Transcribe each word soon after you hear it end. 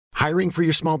Hiring for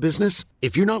your small business?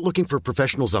 If you're not looking for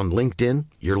professionals on LinkedIn,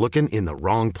 you're looking in the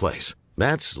wrong place.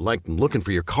 That's like looking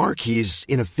for your car keys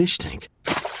in a fish tank.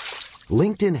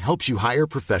 LinkedIn helps you hire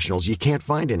professionals you can't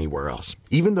find anywhere else,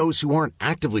 even those who aren't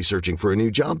actively searching for a new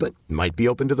job but might be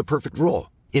open to the perfect role.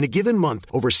 In a given month,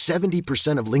 over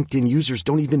 70% of LinkedIn users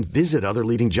don't even visit other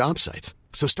leading job sites.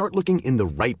 So start looking in the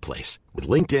right place. With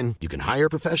LinkedIn, you can hire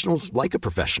professionals like a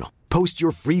professional. Post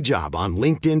your free job on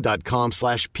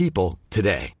linkedin.com/people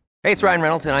today. Hey, it's Ryan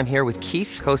Reynolds, and I'm here with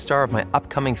Keith, co-star of my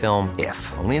upcoming film, If,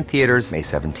 only in theaters May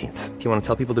 17th. Do you want to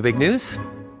tell people the big news?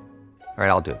 All right,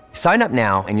 I'll do it. Sign up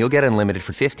now and you'll get unlimited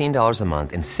for $15 a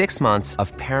month and 6 months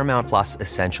of Paramount Plus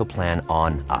Essential Plan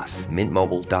on us.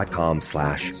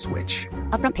 MintMobile.com/switch.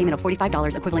 Upfront payment of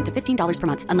 $45 equivalent to $15 per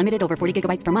month. Unlimited over 40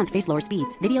 gigabytes per month. Face lower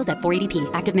speeds. Videos at 480p.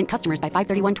 Active Mint customers by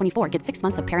 531.24 get 6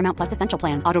 months of Paramount Plus Essential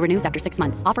Plan. Auto renews after 6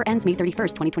 months. Offer ends May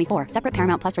 31st, 2024. Separate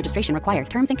Paramount Plus registration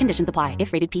required. Terms and conditions apply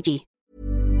if rated PG.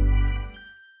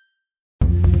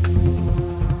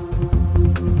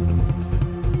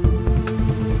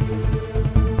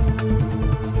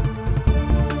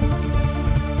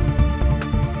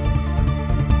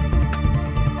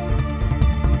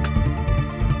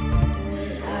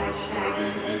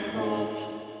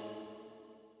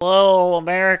 Hello,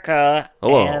 America.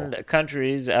 Hello. And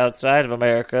countries outside of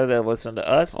America that listen to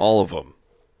us. All of them.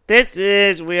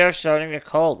 We are starting a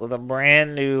cult with a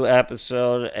brand new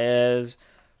episode as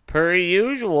per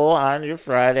usual on your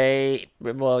Friday,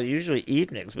 well, usually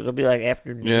evenings, but it'll be like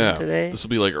afternoon today. This will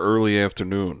be like early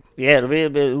afternoon. Yeah, it'll be a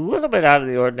little bit out of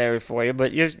the ordinary for you,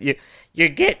 but you're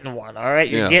getting one, all right?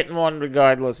 You're getting one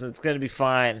regardless, and it's going to be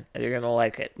fine, and you're going to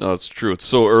like it. No, it's true. It's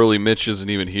so early, Mitch isn't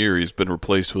even here. He's been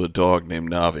replaced with a dog named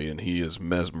Navi, and he is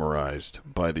mesmerized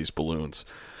by these balloons.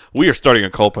 We are starting a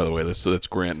cult, by the way. That's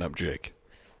Grant, and I'm Jake.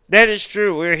 That is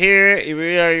true. We're here.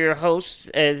 We are your hosts,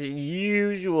 as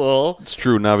usual. It's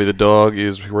true. Navi the dog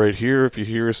is right here. If you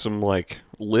hear some, like,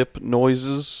 lip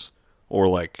noises or,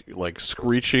 like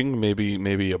screeching,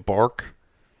 maybe a bark,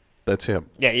 that's him.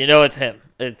 Yeah, you know it's him.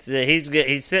 It's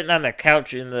he's sitting on the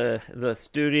couch in the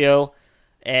studio,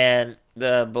 and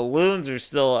the balloons are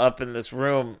still up in this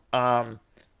room. And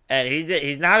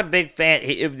he's not a big fan.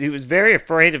 He was very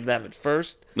afraid of them at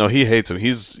first. No, he hates them.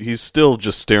 He's still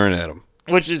just staring at him.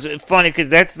 Which is funny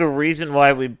because that's the reason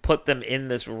why we put them in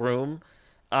this room.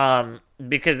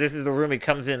 Because this is the room he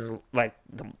comes in like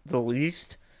the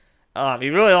least.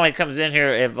 He really only comes in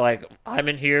here if like I'm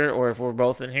in here or if we're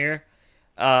both in here.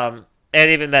 And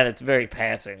even then, it's very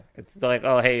passing. It's like,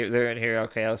 oh, hey, they're in here.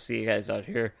 Okay, I'll see you guys out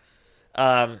here.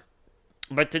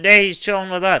 But today he's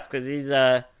chilling with us because he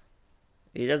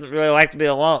doesn't really like to be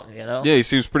alone, you know? Yeah, he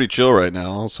seems pretty chill right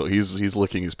now. Also, he's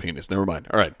licking his penis. Never mind.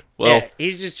 All right. Well, yeah,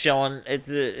 he's just chilling. It's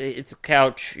a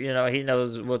couch. You know, he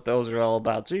knows what those are all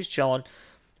about, so he's chilling.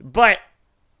 But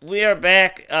we are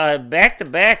back to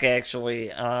back, actually.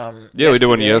 Yeah, we did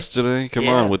one yesterday. Come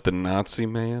on, with the Nazi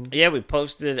man. Yeah, we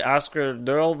posted Oscar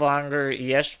Dirlewanger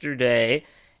yesterday,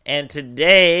 and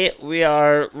today we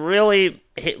are really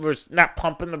we're not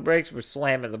pumping the brakes, we're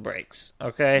slamming the brakes.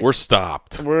 Okay, we're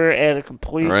stopped. We're at a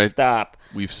complete stop.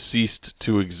 We've ceased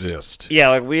to exist. Yeah,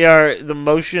 like we are. The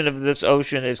motion of this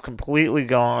ocean is completely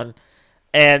gone,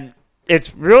 and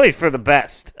it's really for the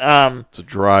best. It's a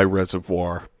dry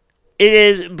reservoir. It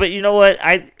is, but you know what?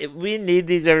 We need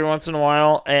these every once in a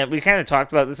while, and we kind of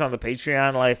talked about this on the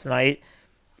Patreon last night,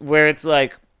 where it's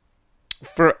like,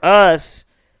 for us,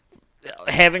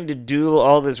 having to do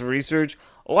all this research,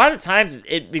 a lot of times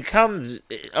it becomes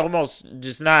almost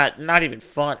just not even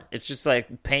fun. It's just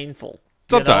like painful.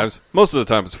 Sometimes. You know? Most of the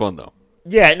time it's fun, though.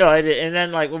 Yeah, no, and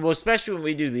then like, well, especially when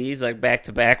we do these like back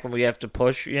to back when we have to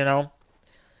push, you know,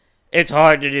 it's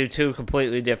hard to do two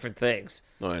completely different things.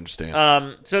 Oh, I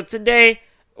understand. So today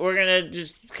we're gonna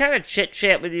just kind of chit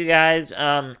chat with you guys.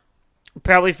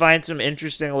 Probably find some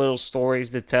interesting little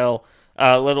stories to tell,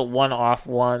 little one-off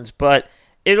ones, but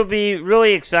it'll be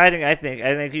really exciting. I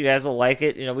think you guys will like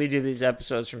it. You know, we do these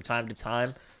episodes from time to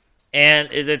time, and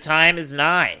the time is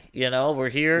nigh. You know, we're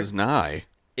here. It's nigh.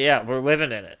 Yeah, we're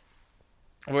living in it.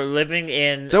 We're living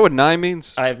in... Is that what nigh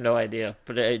means? I have no idea,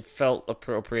 but it felt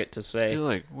appropriate to say. I feel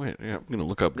like, wait, yeah, I'm going to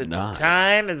look up nigh. The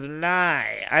time is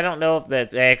nigh. I don't know if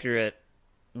that's accurate,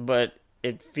 but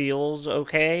it feels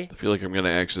okay. I feel like I'm going to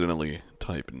accidentally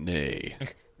type nay.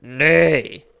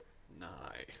 Nay.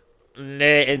 Nigh.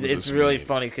 Nay. It's really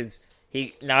funny because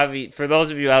Navi, for those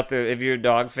of you out there, if you're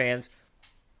dog fans,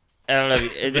 I don't know.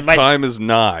 The time is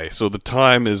nigh, so the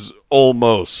time is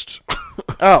almost...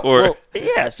 Oh, or well,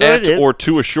 yeah, so at it is. or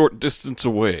to a short distance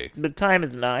away. The time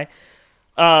is nigh.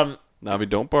 Navi,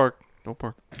 don't bark. Don't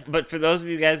bark. But for those of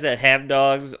you guys that have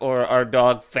dogs or are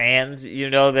dog fans, you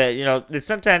know that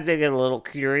sometimes they get a little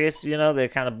curious. They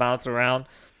kind of bounce around.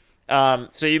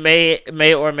 So you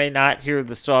may or may not hear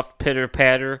the soft pitter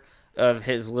patter of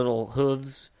his little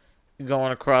hooves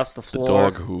going across the floor. The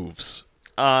dog hooves.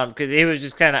 Because he was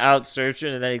just kind of out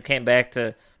searching, and then he came back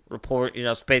to report.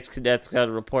 Space cadets got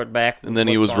to report back. And then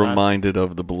he was reminded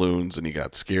of the balloons, and he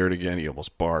got scared again. He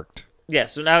almost barked. Yeah,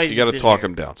 so now he's. You got to talk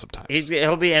him down sometimes.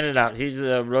 He'll be in and out. He's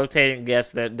a rotating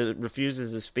guest that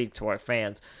refuses to speak to our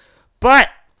fans. But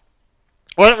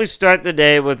why don't we start the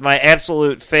day with my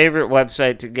absolute favorite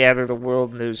website to gather the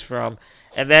world news from,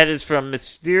 and that is from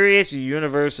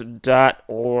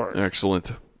mysteriousnuniverse.org.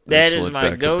 Excellent. That is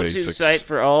my go-to site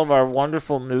for all of our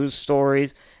wonderful news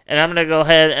stories. And I'm going to go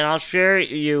ahead and I'll share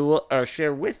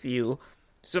with you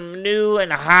some new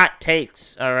and hot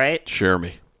takes, all right? Share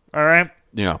me. All right?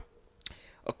 Yeah.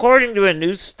 According to a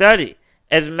new study,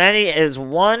 as many as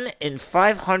 1 in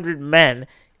 500 men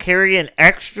carry an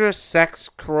extra sex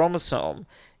chromosome,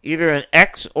 either an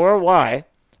X or Y,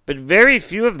 but very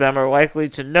few of them are likely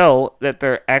to know that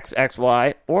they're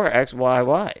XXY or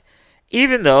XYY,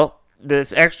 even though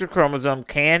this extra chromosome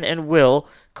can and will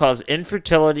cause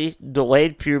infertility,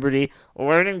 delayed puberty,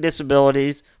 learning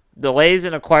disabilities, delays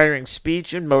in acquiring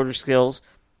speech and motor skills,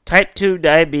 type 2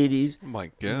 diabetes, Oh my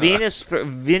God. venous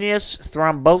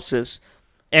thrombosis,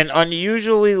 and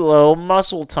unusually low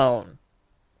muscle tone.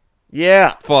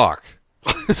 Yeah. Fuck.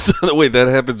 So wait, that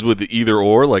happens with either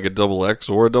or, like a double X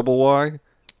or a double Y?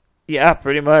 Yeah,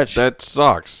 pretty much. That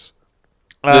sucks.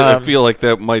 I feel like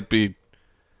that might be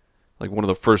like one of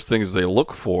the first things they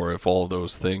look for if all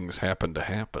those things happen to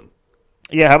happen.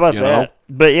 Yeah, how about You that? know?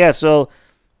 But yeah, so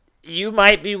you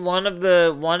might be one of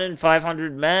the 1 in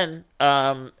 500 men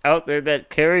out there that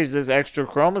carries this extra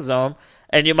chromosome,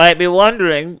 and you might be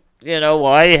wondering,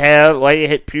 why you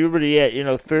hit puberty at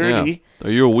 30. Yeah.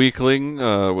 Are you a weakling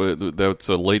that's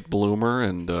a late bloomer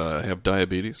and have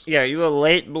diabetes? Yeah, are you a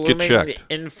late blooming checked.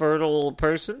 infertile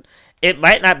person? It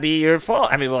might not be your fault.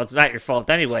 I mean, well, it's not your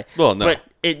fault anyway. Well, no. But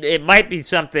it might be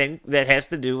something that has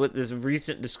to do with this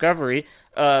recent discovery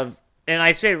of, and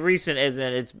I say recent as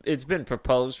in it's been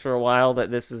proposed for a while that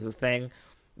this is a thing,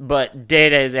 but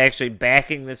data is actually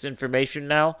backing this information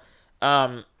now.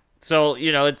 So,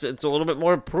 it's a little bit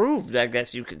more proved, I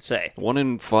guess you could say. 1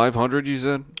 in 500, you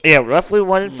said? Yeah, roughly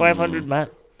 1 in 500 men.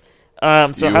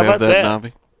 So you how have about that?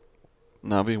 Navi?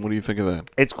 Navi, what do you think of that?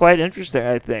 It's quite interesting,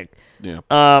 I think. Yeah.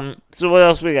 So what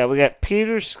else we got? We got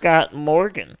Peter Scott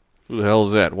Morgan. Who the hell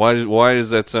is that? Why does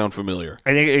that sound familiar?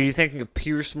 Are you thinking of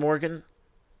Pierce Morgan?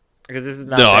 Because this is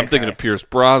not. No, that I'm thinking guy. of Pierce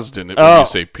Brosnan when Oh. you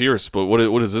say Pierce, but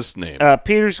what is this name?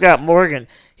 Peter Scott Morgan.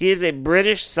 He is a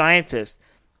British scientist,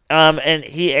 and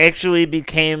he actually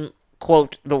became,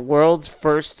 quote, the world's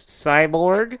first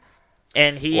cyborg,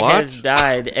 and he What? has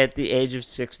died at the age of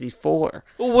 64.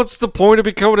 Well, what's the point of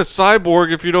becoming a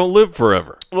cyborg if you don't live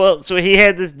forever? Well, so he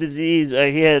had this disease.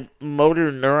 He had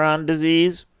motor neuron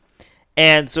disease.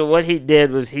 And so what he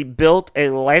did was he built a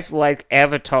lifelike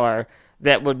avatar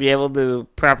that would be able to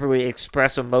properly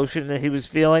express emotion that he was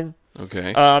feeling.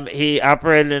 Okay. He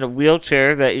operated in a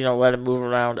wheelchair that, let him move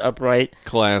around upright.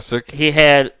 Classic. He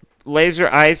had laser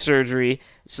eye surgery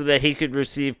so that he could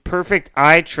receive perfect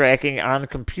eye tracking on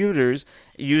computers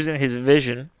using his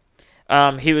vision.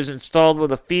 He was installed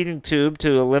with a feeding tube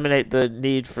to eliminate the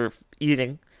need for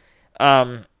eating.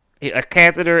 A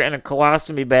catheter and a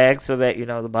colostomy bag so that,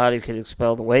 the body could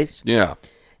expel the waste. Yeah.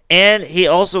 And he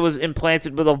also was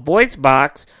implanted with a voice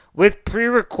box with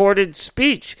pre-recorded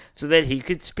speech so that he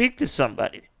could speak to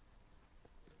somebody.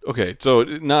 Okay, so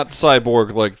not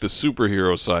cyborg like the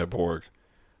superhero cyborg,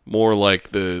 more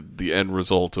like the end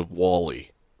result of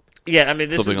WALL-E. Yeah, I mean,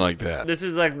 Something like that. This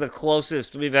is like the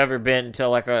closest we've ever been to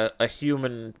like a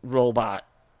human robot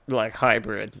like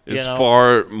hybrid. It's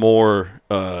far more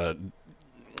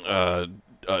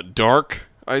dark,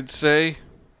 I'd say.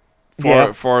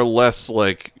 Far less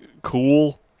like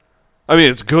cool. I mean,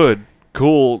 it's good,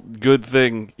 good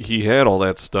thing he had all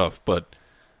that stuff, but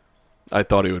I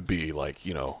thought it would be like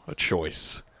a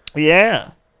choice.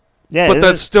 Yeah. But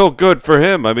that's still good for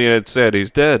him. I mean, it's sad he's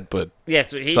dead, but yeah.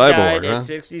 So he cyborg, died at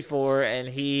 64, and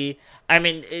I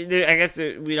guess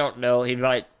we don't know. He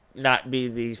might not be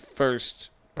the first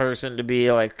person to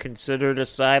be like considered a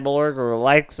cyborg or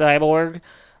like cyborg.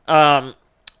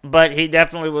 But he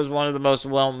definitely was one of the most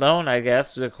well-known, I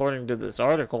guess, according to this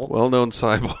article. Well-known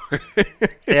cyborg.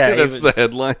 Yeah, that's the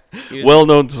headline. was-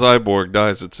 Well-known cyborg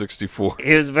dies at 64.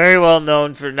 He was very well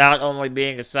known for not only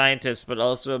being a scientist, but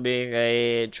also being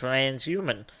a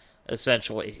transhuman,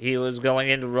 essentially. He was going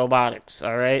into robotics,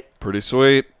 all right? Pretty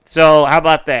sweet. So how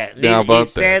about that? Yeah, how about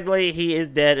that? Sadly, he is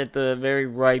dead at the very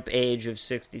ripe age of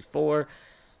 64.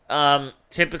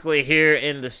 Typically here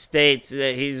in the States,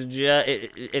 that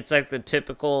it's like the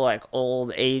typical like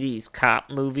old 80s cop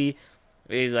movie.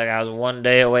 He's like, I was one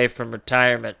day away from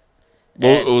retirement.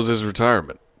 What was his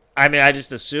retirement? I mean, I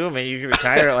just assume you can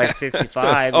retire at like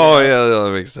 65. Oh, yeah,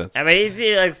 that makes sense. I mean,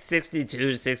 he's like 62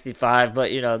 to 65,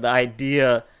 but, the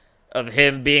idea of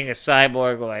him being a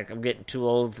cyborg, like, I'm getting too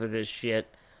old for this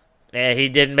shit. And he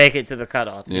didn't make it to the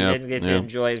cutoff. He didn't get to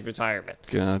enjoy his retirement.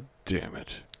 God damn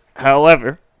it.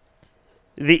 However,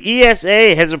 the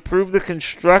ESA has approved the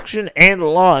construction and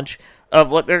launch of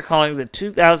what they're calling the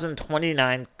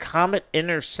 2029 Comet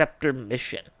Interceptor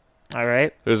mission. All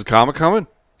right? There's a comet coming?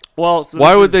 Well,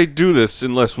 why would they do this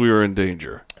unless we were in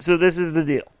danger? So this is the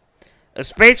deal. A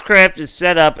spacecraft is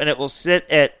set up, and it will sit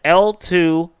at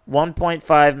L2,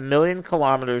 1.5 million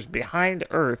kilometers behind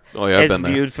Earth as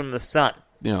viewed from the sun.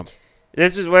 Yeah.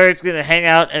 This is where it's going to hang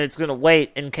out, and it's going to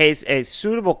wait in case a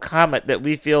suitable comet that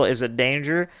we feel is a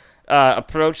danger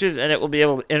approaches, and it will be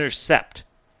able to intercept.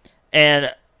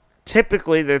 And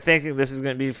typically, they're thinking this is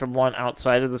going to be from one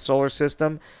outside of the solar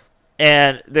system,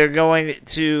 and it's going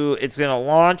to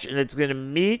launch, and it's going to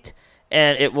meet,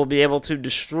 and it will be able to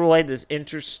destroy this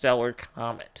interstellar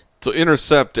comet. So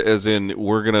intercept as in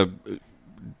we're going to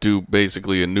do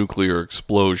basically a nuclear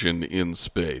explosion in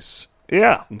space.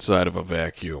 Yeah. Inside of a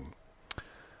vacuum.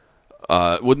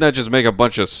 Wouldn't that just make a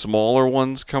bunch of smaller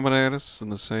ones coming at us in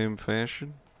the same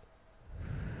fashion?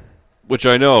 Which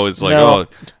I know is like,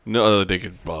 no, they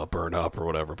could burn up or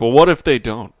whatever. But what if they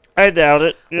don't? I doubt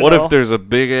it. What if there's a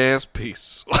big-ass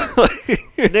piece?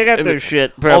 They got their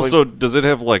shit, probably. Also, does it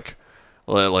have,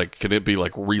 can it be,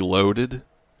 reloaded?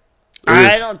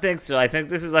 I don't think so. I think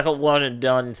this is like a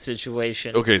one-and-done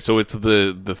situation. Okay, so it's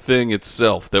the thing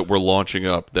itself that we're launching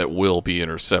up that will be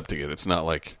intercepting it. It's not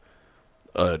like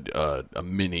a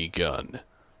mini gun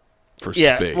for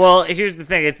space. Well, here's the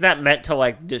thing. It's not meant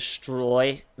to,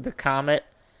 destroy the comet.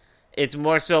 It's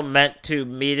more so meant to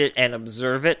meet it and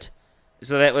observe it.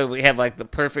 So that way we have, the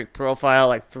perfect profile,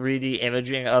 3D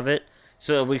imaging of it,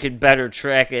 so we could better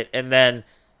track it, and then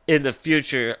in the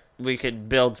future we could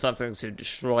build something to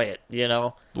destroy it,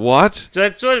 What? So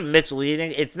it's sort of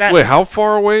misleading. It's not... Wait, how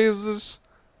far away is this?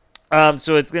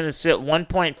 So it's going to sit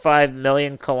 1.5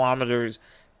 million kilometers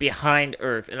behind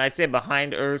Earth. And I say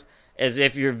behind Earth as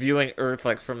if you're viewing Earth,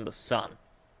 from the sun,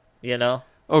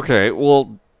 Okay,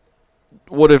 well,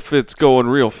 what if it's going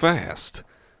real fast?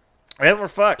 Then we're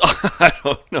fucked. I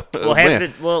don't know. We'll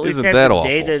at least have the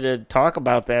data to talk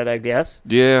about that, I guess.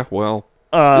 Yeah, well,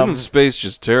 isn't space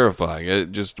just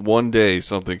terrifying? Just one day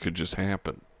something could just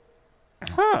happen.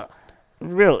 Huh.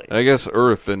 Really? I guess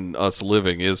Earth and us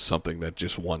living is something that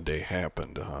just one day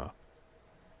happened, huh?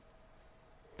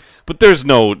 But there's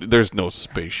no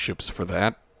spaceships for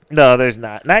that. No, there's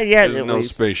not. Not yet, There's no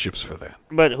spaceships for that.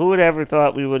 But who would ever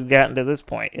thought we would have gotten to this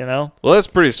point, Well, that's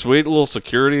pretty sweet. A little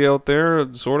security out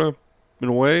there, sort of, in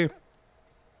a way.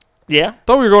 Yeah.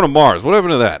 Thought we were going to Mars. What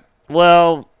happened to that?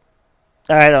 Well,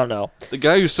 I don't know. The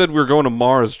guy who said we were going to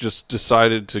Mars just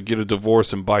decided to get a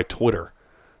divorce and buy Twitter.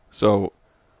 So,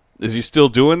 is he still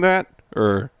doing that?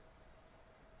 Or...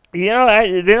 they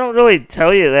don't really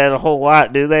tell you that a whole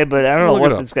lot, do they? But I don't know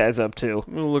what this guy's up to.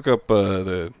 I'm gonna look up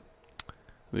the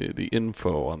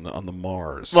info on the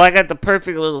Mars. Well, I got the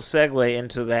perfect little segue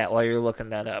into that while you're looking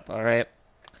that up. All right.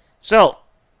 So,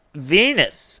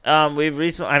 Venus. We've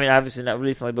recently, obviously not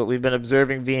recently, but we've been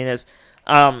observing Venus.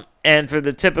 And for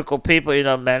the typical people,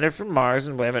 men are from Mars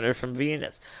and women are from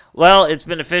Venus. Well, it's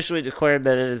been officially declared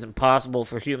that it is impossible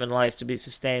for human life to be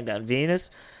sustained on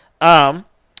Venus.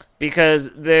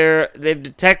 Because they've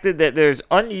detected that there's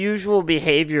unusual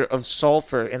behavior of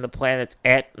sulfur in the planet's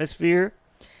atmosphere,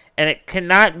 and it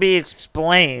cannot be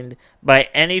explained by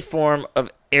any form of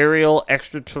aerial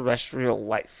extraterrestrial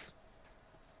life.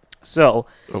 So,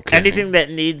 anything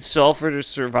that needs sulfur to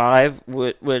survive,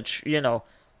 which, not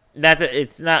that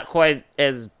it's not quite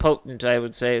as potent, I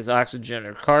would say, as oxygen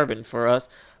or carbon for us,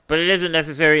 but it is a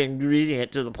necessary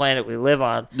ingredient to the planet we live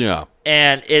on. Yeah.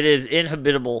 And it is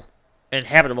inhabitable.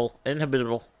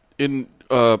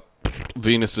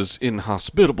 Venus is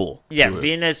inhospitable. Yeah,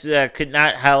 Venus could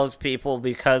not house people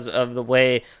because of the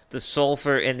way the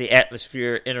sulfur in the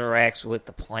atmosphere interacts with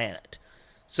the planet.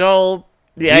 So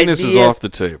Venus is off the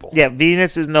table. Yeah,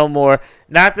 Venus is no more.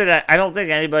 Not that I don't think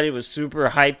anybody was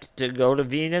super hyped to go to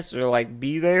Venus or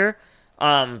be there.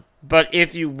 But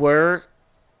if you were,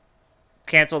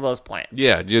 cancel those plans.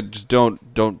 Yeah, you just don't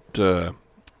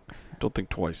think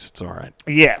twice. It's all right.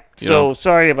 Yeah. So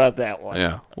sorry about that one.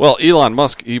 Yeah. Well, Elon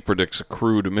Musk, he predicts a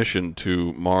crewed mission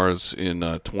to Mars in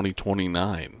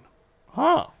 2029.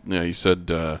 Huh. Yeah, he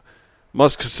said,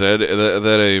 Musk said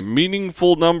that a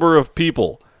meaningful number of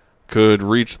people could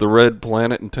reach the red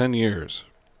planet in 10 years.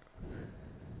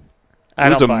 I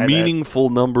don't buy a meaningful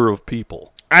number of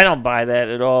people. I don't buy that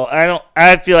at all.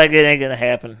 I feel like it ain't going to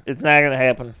happen. It's not going to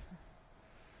happen.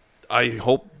 I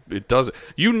hope it doesn't.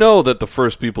 You know that the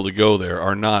first people to go there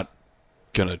are not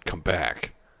going to come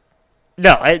back.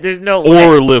 No, there's no way.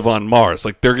 Or live on Mars.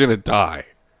 Like, they're going to die.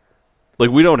 Like,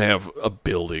 we don't have a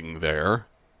building there.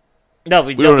 No,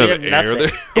 we don't have air nothing.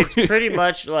 there. It's pretty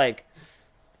much like...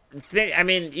 I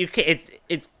mean, you can.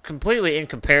 It's completely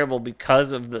incomparable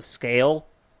because of the scale.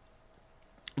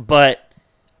 But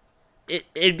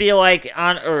it'd be like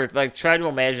on Earth. Like, try to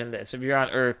imagine this. If you're on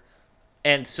Earth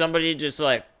and somebody just,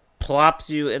 like, plops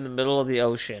you in the middle of the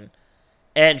ocean.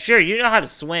 And sure, you know how to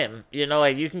swim. You know,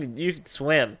 like, you can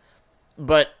swim.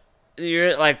 But you're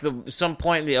at, like, some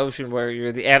point in the ocean where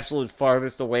you're the absolute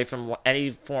farthest away from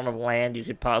any form of land you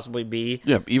could possibly be.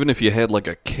 Yeah, even if you had, like,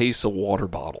 a case of water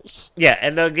bottles. Yeah,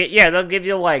 and they'll give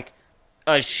you, like,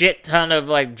 a shit ton of,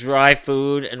 like, dry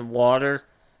food and water.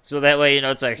 So that way, you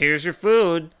know, it's like, here's your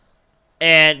food.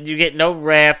 And you get no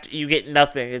raft, you get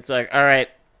nothing. It's like, all right,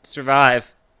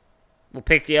 survive. We'll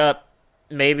pick you up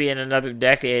maybe in another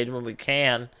decade when we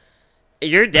can.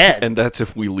 You're dead. And that's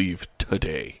if we leave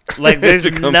today. Like, there's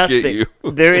nothing. Get you.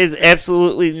 There is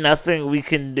absolutely nothing we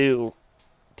can do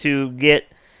to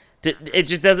get... it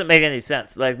just doesn't make any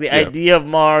sense. Like, the idea of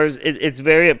Mars, it's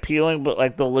very appealing, but,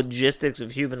 like, the logistics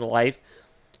of human life.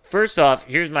 First off,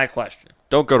 here's my question.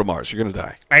 Don't go to Mars. You're going to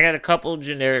die. I got a couple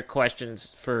generic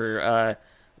questions for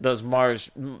those Mars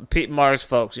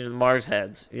folks, you know, the Mars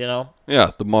heads, you know?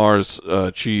 Yeah, the Mars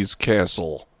cheese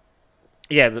castle.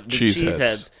 Yeah, the cheese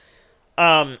heads.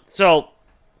 So,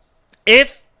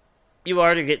 if you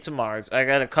are to get to Mars, I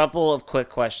got a couple of quick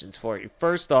questions for you.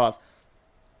 First off,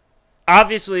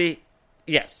 obviously,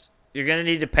 yes, you're going to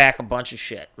need to pack a bunch of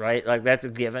shit, right? Like, that's a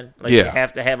given. Like, you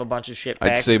have to have a bunch of shit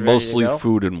packed. I'd say mostly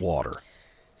food and water.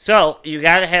 So, you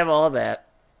got to have all of that.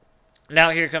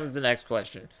 Now, here comes the next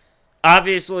question.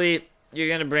 Obviously, you're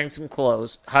going to bring some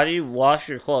clothes. How do you wash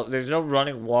your clothes? There's no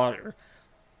running water.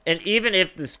 And even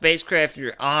if the spacecraft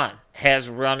you're on has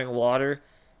running water,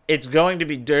 it's going to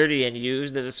be dirty and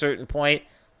used at a certain point.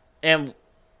 And,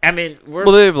 I mean,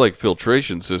 well, they have, like,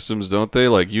 filtration systems, don't they?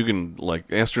 Like, you can, like,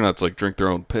 astronauts, like, drink their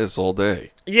own piss all day.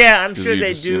 Yeah, I'm sure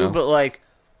they do, you know? But, like,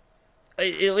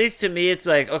 at least to me, it's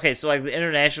like, okay, so, like, the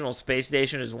International Space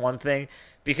Station is one thing.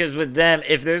 Because with them,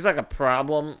 if there's, like, a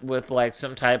problem with, like,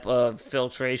 some type of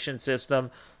filtration system,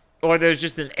 or there's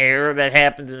just an error that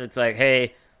happens and it's like,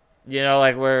 hey, you know,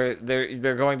 like, where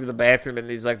they're going to the bathroom in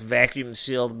these, like,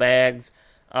 vacuum-sealed bags,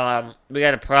 we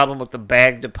got a problem with the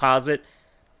bag deposit,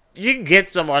 you can get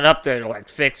someone up there to, like,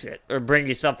 fix it or bring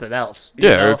you something else.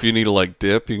 Yeah, know? Or if you need to, like,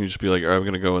 dip, you can just be like, I'm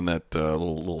going to go in that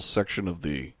little section of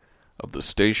the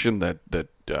station that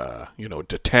you know,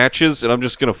 detaches, and I'm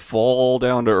just going to fall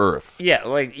down to Earth. Yeah,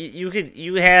 like,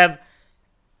 you have,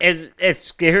 as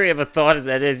scary of a thought as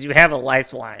that is, you have a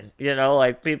lifeline, you know?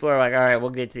 Like, people are like, all right, we'll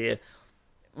get to you.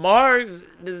 Mars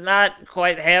does not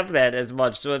quite have that as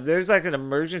much, so if there's, like, an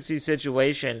emergency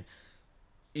situation,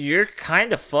 you're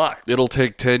kind of fucked. It'll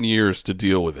take 10 years to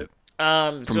deal with it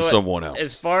from someone else.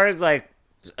 As far as, like,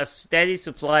 a steady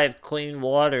supply of clean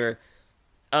water,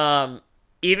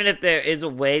 even if there is a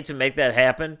way to make that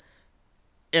happen,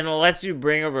 and unless you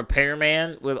bring a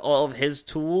repairman with all of his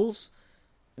tools,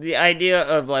 the idea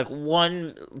of, like,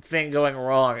 one thing going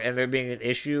wrong and there being an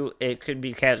issue, it could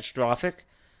be catastrophic.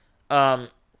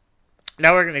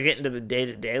 Now we're going to get into the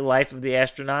day-to-day life of the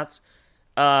astronauts.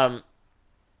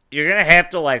 You're going to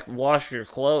have to, like, wash your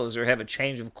clothes or have a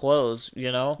change of clothes,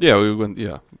 you know?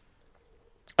 Yeah,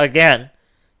 Again,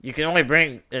 you can only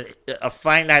bring a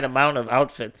finite amount of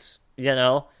outfits, you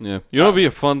know? Yeah. You know what would be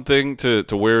a fun thing to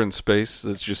wear in space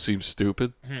that just seems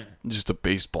stupid? Just a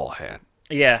baseball hat.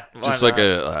 Yeah. Just like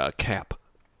a cap.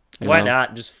 Why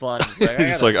not? Just fun. It's like,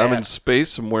 just like, I'm in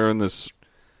space, I'm wearing this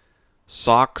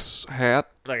socks hat.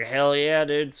 Like, hell yeah,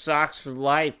 dude. Socks for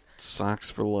life. Socks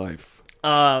for life.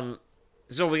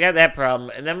 So we got that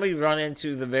problem. And then we run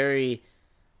into the very,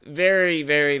 very,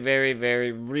 very, very,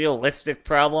 very realistic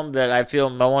problem that I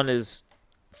feel no one is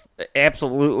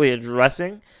absolutely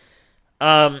addressing.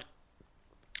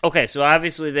 Okay, so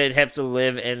obviously they'd have to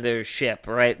live in their ship,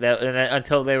 right?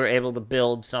 Until they were able to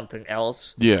build something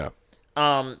else. Yeah.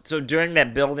 So during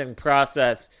that building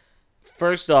process,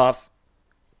 first off,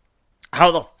 how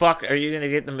the fuck are you going to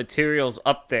get the materials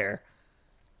up there?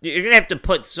 You're going to have to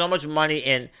put so much money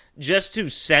in just to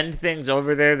send things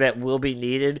over there that will be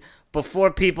needed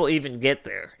before people even get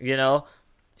there, you know?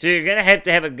 So you're going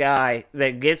to have a guy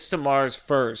that gets to Mars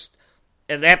first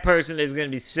And that person is going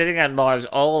to be sitting on Mars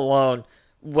all alone,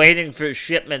 waiting for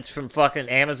shipments from fucking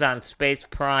Amazon Space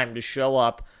Prime to show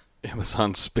up.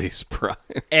 Amazon Space Prime.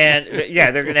 And,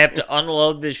 yeah, they're going to have to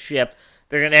unload this ship.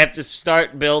 They're going to have to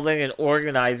start building and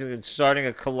organizing and starting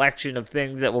a collection of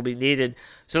things that will be needed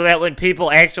so that when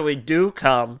people actually do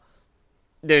come,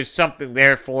 there's something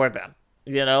there for them,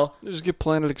 you know? Just get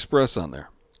Planet Express on there.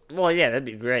 Well, yeah, that'd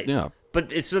be great. Yeah.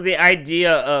 But so the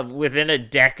idea of within a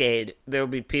decade there'll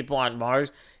be people on Mars,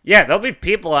 yeah, there'll be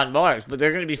people on Mars, but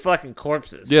they're going to be fucking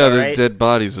corpses. Yeah, they're right? dead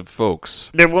bodies of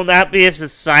folks. There will not be a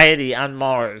society on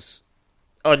Mars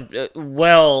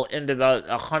well into the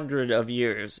 100 of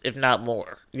years, if not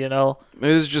more, you know?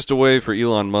 Maybe it's just a way for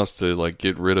Elon Musk to like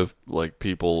get rid of like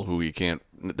people who he can't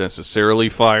necessarily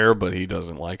fire, but he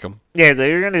doesn't like them. Yeah, so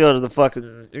you're going to go to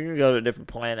you're going to go to a different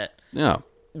planet. Yeah.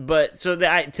 But so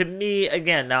to me,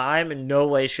 again, now I'm in no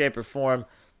way, shape, or form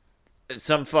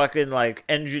some fucking like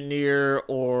engineer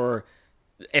or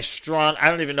I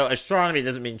don't even know. Astronomy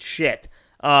doesn't mean shit.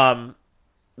 Like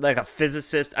a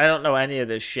physicist. I don't know any of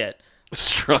this shit.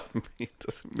 Astronomy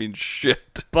doesn't mean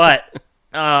shit. But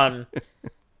like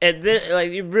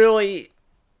you really,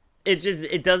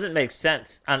 it doesn't make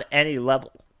sense on any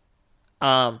level.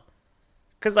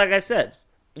 Because like I said,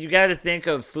 you got to think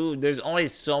of food. There's only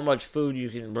so much food you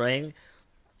can bring.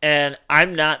 And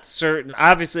I'm not certain.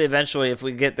 Obviously, eventually, if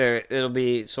we get there, it'll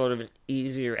be sort of an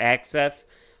easier access.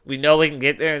 We know we can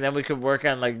get there, and then we could work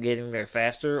on like getting there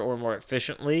faster or more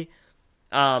efficiently.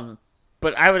 But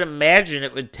I would imagine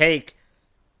it would take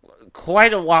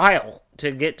quite a while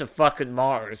to get to fucking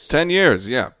Mars. 10 years,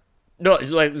 yeah. No,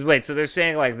 like wait. So they're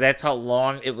saying like that's how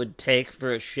long it would take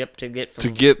for a ship to get from...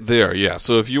 To get there, yeah.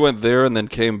 So if you went there and then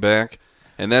came back,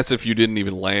 and that's if you didn't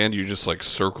even land, you just like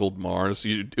circled Mars,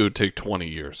 it would take 20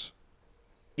 years.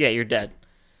 Yeah, you're dead.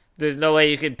 There's no way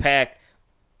you could pack.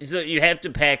 So you have to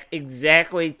pack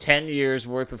exactly 10 years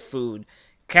worth of food.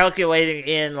 Calculating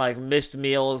in like missed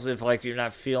meals if like you're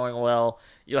not feeling well.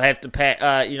 You'll have to pack,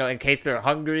 in case they're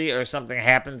hungry or something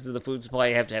happens to the food supply,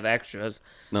 you have to have extras.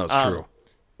 No, it's true.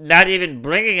 Not even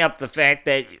bringing up the fact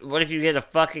that what if you get a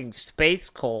fucking space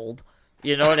cold?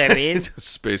 You know what I mean?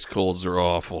 Space colds are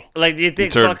awful. Like, do you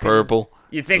think you turn purple?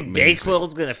 You think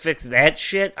Dayquil's gonna fix that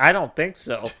shit? I don't think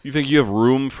so. You think you have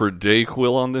room for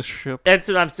Dayquil on this ship? That's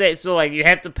what I'm saying. So like, you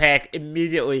have to pack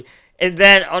immediately. And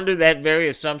then, under that very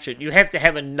assumption, you have to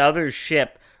have another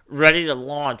ship ready to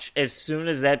launch as soon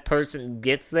as that person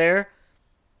gets there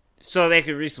so they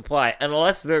can resupply.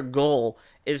 Unless their goal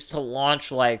is to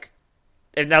launch, like...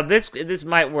 And now, this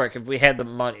might work if we had the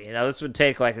money. Now, this would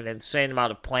take, like, an insane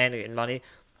amount of planning and money.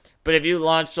 But if you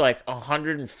launched, like,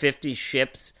 150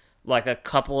 ships, like, a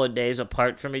couple of days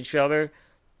apart from each other...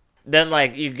 Then,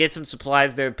 like, you get some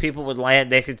supplies there, people would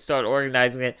land, they could start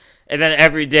organizing it, and then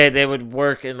every day they would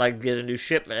work and, like, get a new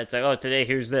shipment. It's like, oh, today,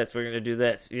 here's this, we're going to do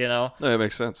this, you know? No, that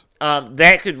makes sense.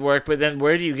 That could work, but then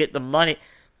where do you get the money?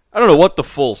 I don't know what the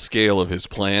full scale of his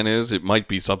plan is. It might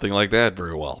be something like that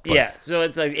very well. But... Yeah, so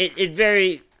it's like,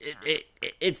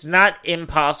 it's not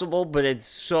impossible, but there's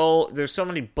so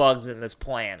many bugs in this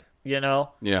plan, you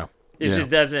know? Yeah.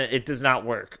 It does not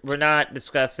work. We're not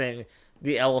discussing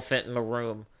the elephant in the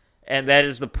room. And that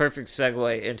is the perfect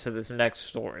segue into this next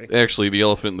story. Actually, the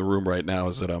elephant in the room right now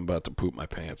is that I'm about to poop my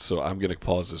pants, so I'm going to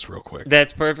pause this real quick.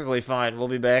 That's perfectly fine. We'll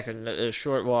be back in a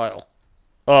short while.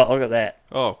 Oh, look at that.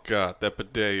 Oh, God, that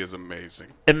bidet is amazing.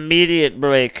 Immediate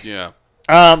break. Yeah.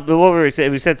 But what were we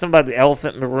saying? We said something about the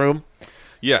elephant in the room.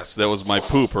 Yes, that was my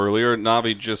poop earlier.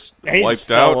 Navi just he wiped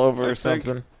just out. Fell over or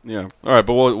something. Yeah. All right,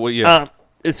 but yeah.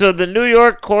 So the New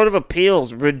York Court of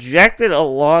Appeals rejected a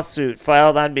lawsuit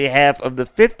filed on behalf of the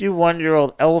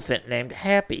 51-year-old elephant named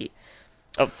Happy.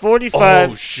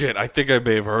 Oh, shit. I think I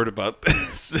may have heard about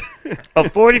this. A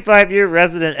 45-year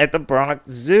resident at the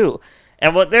Bronx Zoo.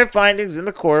 And what their findings in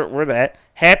the court were that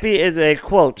Happy is a,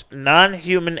 quote,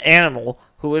 non-human animal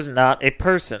who is not a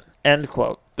person, end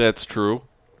quote. That's true.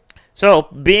 So,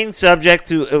 being subject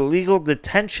to illegal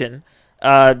detention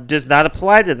does not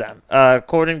apply to them.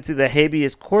 According to the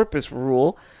habeas corpus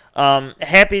rule,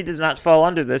 Happy does not fall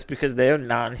under this because they are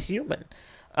non-human.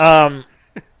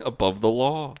 Above the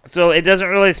law. So it doesn't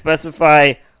really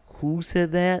specify who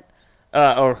said that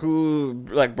or who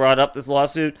brought up this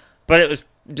lawsuit, but it was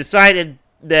decided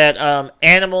that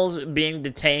animals being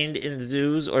detained in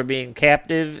zoos or being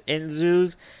captive in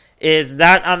zoos is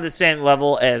not on the same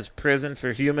level as prison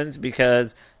for humans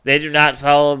because they do not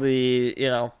follow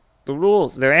the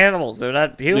rules. They're animals. They're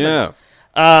not humans.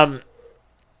 Yeah.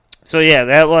 So yeah,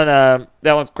 that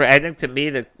one's crazy. I think to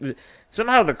me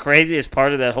somehow the craziest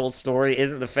part of that whole story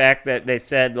isn't the fact that they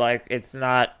said it's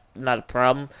not a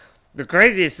problem. The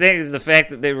craziest thing is the fact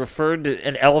that they referred to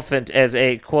an elephant as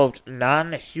a, quote,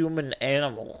 non-human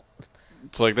animal.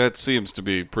 It's like that seems to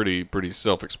be pretty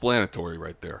self-explanatory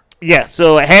right there. Yeah,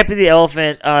 so Happy the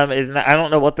Elephant is not, I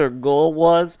don't know what their goal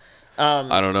was.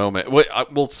 I don't know, man. Wait,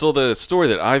 well, so the story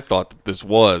that I thought that this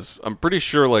was, I'm pretty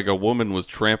sure like a woman was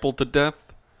trampled to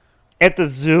death. At the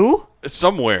zoo?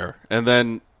 Somewhere. And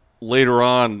then later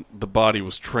on, the body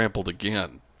was trampled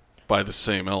again by the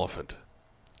same elephant.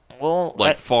 Well,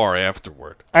 far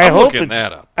afterward. I'm looking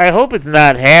that up. I hope it's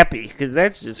not Happy, because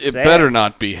that's just It sad. better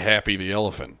not be Happy the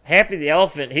elephant. Happy the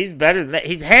Elephant, he's better than that.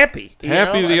 He's happy.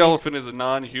 Happy the elephant is a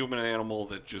non-human animal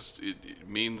that just it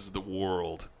means the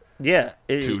world Yeah.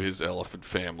 to his elephant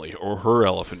family or her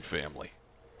elephant family.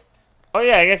 Oh,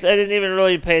 yeah, I guess I didn't even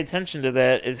really pay attention to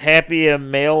that. Is Happy a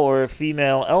male or a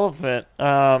female elephant?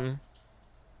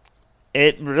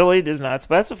 It really does not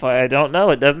specify. I don't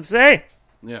know. It doesn't say.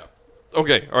 Yeah.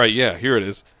 Okay, all right, yeah, here it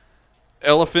is.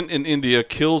 Elephant in India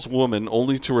kills woman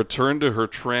only to return to her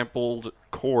trampled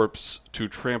corpse to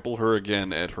trample her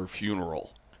again at her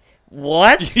funeral.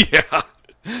 What? Yeah.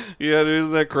 Yeah, dude,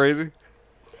 isn't that crazy?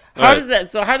 How does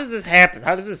this happen?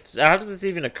 How does this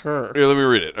even occur? Here, let me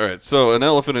read it. All right, so an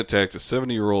elephant attacked a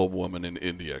 70-year-old woman in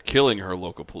India, killing her,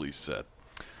 local police said.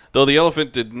 Though the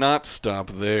elephant did not stop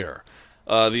there.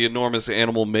 The enormous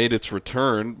animal made its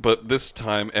return, but this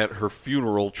time at her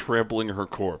funeral, trampling her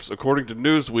corpse. According to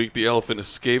Newsweek, the elephant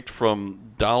escaped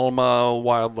from Dalma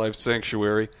Wildlife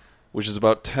Sanctuary, which is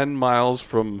about 10 miles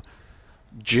from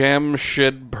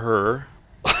Jamshedpur.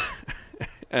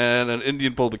 And an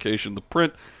Indian publication, The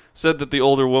Print, said that the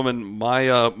older woman,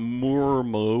 Maya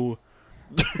Murmu,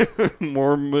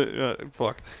 Murmu,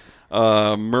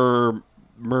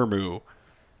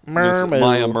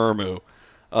 Maya Murmu,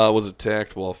 was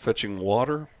attacked while fetching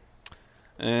water,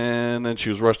 and then she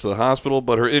was rushed to the hospital,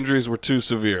 but her injuries were too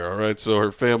severe, all right? So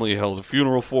her family held a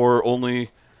funeral for her,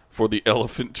 only for the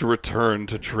elephant to return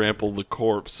to trample the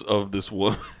corpse of this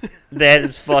woman. That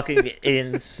is fucking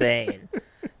insane.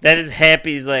 That is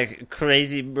Happy's, like,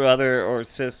 crazy brother or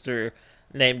sister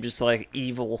named just, like,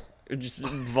 Evil, or just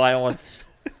violence.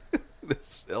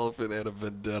 This elephant had a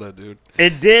vendetta, dude.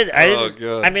 It did.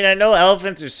 God. I mean, I know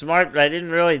elephants are smart, but I didn't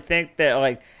really think that,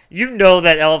 like,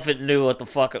 that elephant knew what the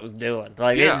fuck it was doing.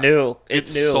 Like, yeah. It knew. It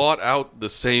sought out the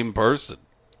same person.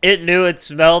 It knew. It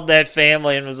smelled that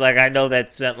family and was like, I know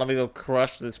that scent. Let me go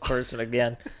crush this person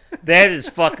again. That is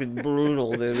fucking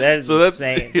brutal, dude. That is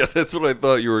insane. Yeah, that's what I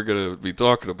thought you were going to be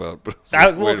talking about. But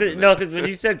because when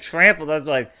you said trampled, I was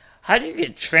like, how do you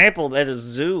get trampled at a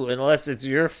zoo unless it's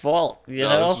your fault? You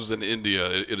know? This was in India.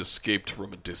 It escaped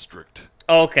from a district.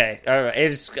 Okay, all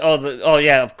right.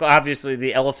 Obviously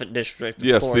the elephant district.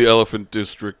 Yes, course. the elephant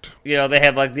district. You know, they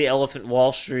have like the elephant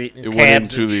Wall Street and it cabs went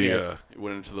into and the shit. it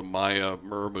went into the Maya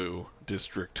Murmu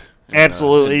district.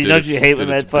 Absolutely, and you hate when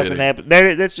that fucking bidding.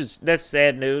 happens. That's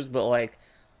sad news, but like,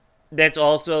 that's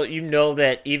also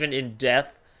that even in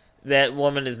death, that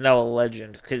woman is now a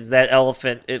legend because that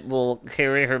elephant, it will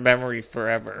carry her memory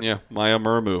forever. Yeah, Maya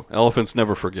Murmu. Elephants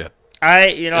never forget.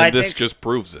 This just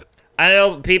proves it. I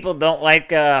know people don't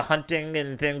like hunting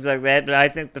and things like that, but I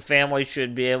think the family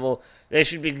should be they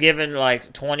should be given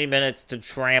like 20 minutes to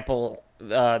trample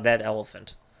that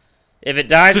elephant. If it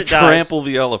dies, to it dies. trample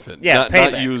the elephant. Yeah,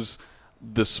 not use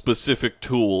the specific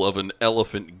tool of an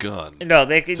elephant gun. No,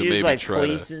 they can use like try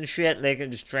cleats and shit, and they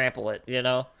can just trample it, you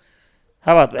know?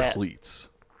 How about that? Cleats.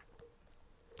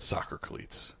 Soccer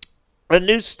cleats. A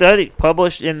new study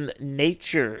published in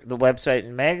Nature, the website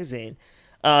and magazine,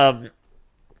 an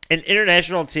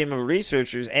international team of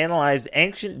researchers analyzed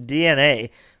ancient DNA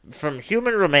from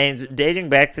human remains dating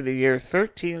back to the year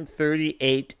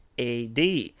 1338 AD.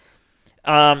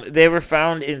 They were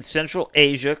found in Central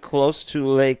Asia, close to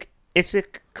Lake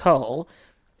Issyk-Kul,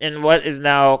 in what is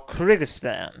now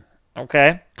Kyrgyzstan.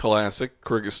 Okay? Classic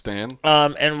Kyrgyzstan.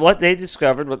 And what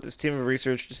this team of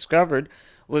research discovered,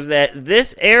 was that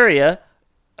this area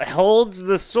holds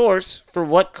the source for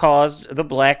what caused the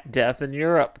Black Death in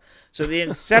Europe. So the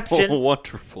inception,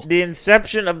 wonderful. The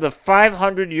inception of the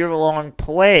 500-year-long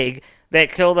plague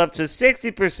that killed up to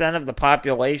 60% of the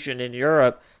population in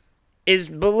Europe is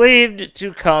believed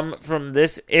to come from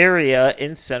this area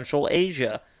in Central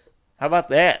Asia. How about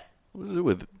that? What is it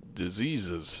with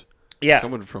diseases? Yeah.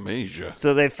 Coming from Asia.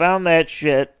 So they found that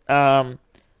shit.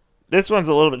 This one's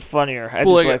a little bit funnier. I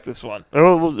like this one.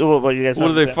 What you guys? What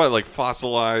do they find? Like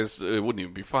fossilized? It wouldn't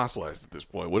even be fossilized at this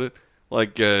point, would it?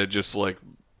 Like just like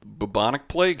bubonic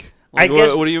plague? Like,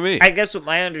 what do you mean? I guess what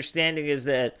my understanding is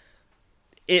that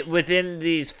within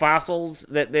these fossils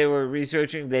that they were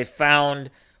researching, they found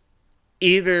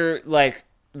either like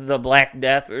the Black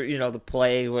Death or the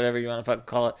plague, whatever you want to fucking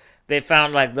call it. they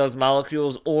found like those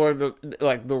molecules or the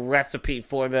recipe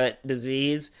for the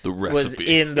disease was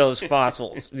in those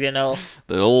fossils, you know?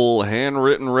 The old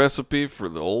handwritten recipe for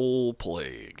the old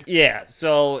plague. Yeah,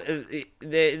 so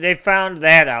they found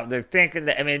that out. They're thinking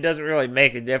that, I mean, it doesn't really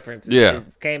make a difference.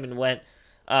 It came and went.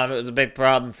 It was a big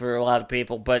problem for a lot of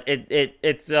people, but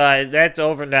it's that's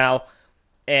over now,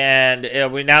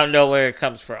 and we now know where it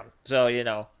comes from. So, you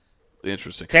know.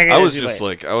 Interesting. I was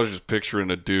just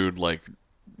picturing a dude like,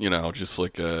 you know, just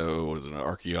like an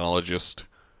archaeologist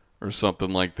or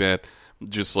something like that,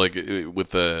 just like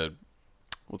with a,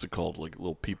 what's it called, like a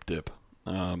little peep dip,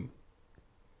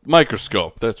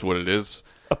 microscope. That's what it is.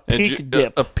 A peep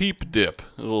dip. A peep dip.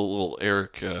 A little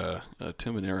Eric,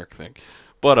 Tim and Eric thing,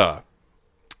 but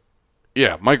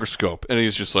yeah, microscope. And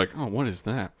he's just like, oh, what is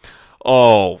that?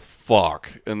 Oh,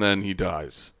 fuck. And then he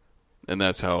dies, and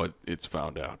that's how it's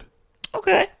found out.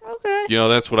 Okay. You know,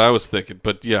 that's what I was thinking.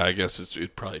 But, yeah, I guess it's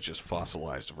probably just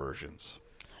fossilized versions.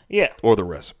 Yeah. Or the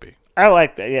recipe. I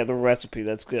like that. Yeah, the recipe.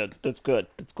 That's good. That's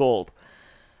gold.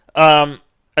 A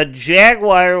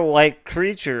jaguar-like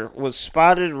creature was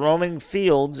spotted roaming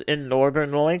fields in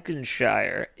northern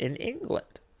Lincolnshire in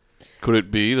England. Could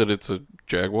it be that it's a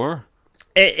jaguar?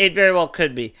 It very well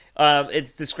could be.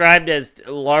 It's described as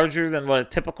larger than what a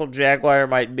typical jaguar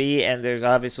might be, and there's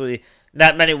obviously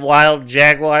not many wild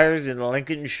jaguars in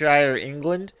Lincolnshire,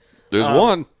 England. There's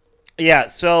one. Yeah,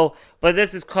 so, but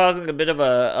this is causing a bit of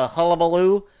a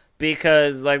hullabaloo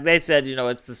because, like they said, you know,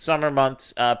 it's the summer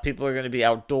months. People are going to be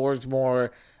outdoors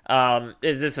more.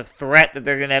 Is this a threat that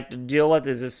they're going to have to deal with?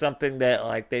 Is this something that,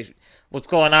 like, what's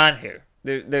going on here?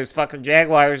 There's fucking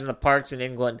jaguars in the parks in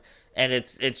England, and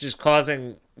it's just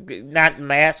causing not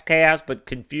mass chaos, but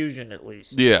confusion at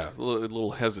least. Yeah, a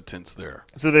little hesitance there.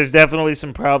 So there's definitely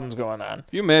some problems going on. Can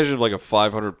you imagine if, like, a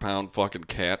 500-pound fucking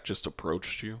cat just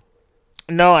approached you?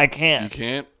 No, I can't. You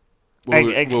can't? I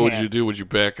What can't. would you do? Would you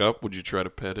back up? Would you try to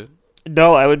pet it?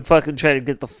 No, I would fucking try to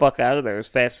get the fuck out of there as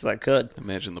fast as I could.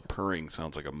 Imagine the purring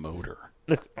sounds like a motor.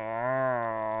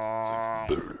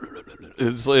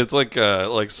 It's It's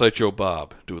like Sideshow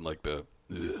Bob doing like the...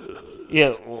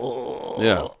 Yeah.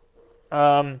 Yeah.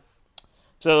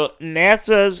 So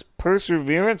NASA's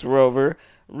Perseverance rover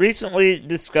recently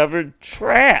discovered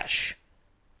trash.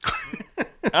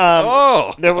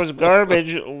 There was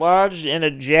garbage lodged in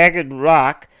a jagged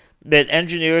rock that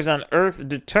engineers on Earth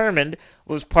determined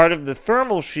was part of the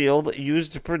thermal shield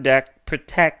used to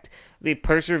protect the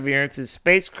Perseverance's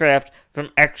spacecraft from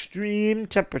extreme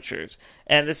temperatures.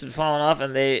 And this had fallen off,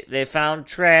 and they found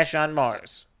trash on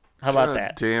Mars. How about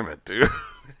that? Damn it, dude.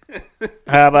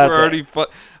 How about We're already that?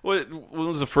 When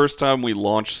was the first time we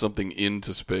launched something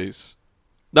into space?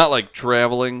 Not like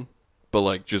traveling, but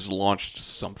like just launched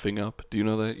something up. Do you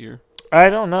know that year? I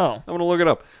don't know. I'm going to look it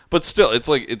up. But still, it's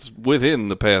like it's within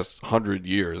the past 100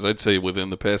 years. I'd say within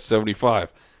the past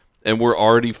 75. And we're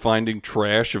already finding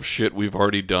trash of shit we've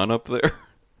already done up there.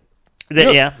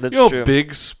 Yeah, that's you know true. How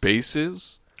big space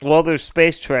is? Well, there's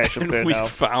space trash up And there we now.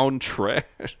 found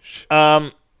trash.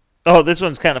 Oh, this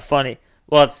one's kind of funny.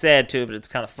 Well, it's sad too, but it's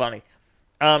kind of funny.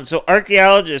 So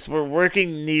archaeologists were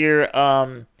working near.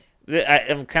 I'm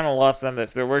kind of lost on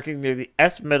this. They're working near the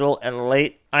S Middle and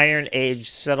Late Iron Age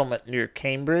settlement near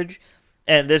Cambridge,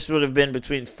 and this would have been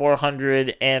between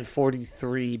 400 and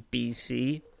 43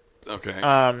 BC. Okay.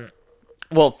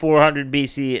 Well, 400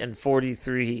 BC and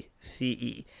 43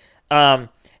 CE. And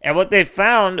what they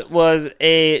found was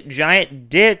a giant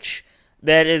ditch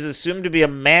that is assumed to be a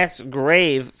mass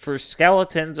grave for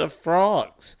skeletons of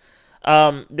frogs.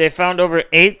 They found over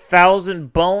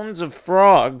 8,000 bones of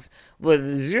frogs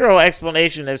with zero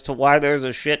explanation as to why there's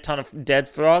a shit ton of dead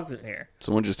frogs in here.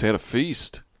 Someone just had a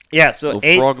feast. Yeah, so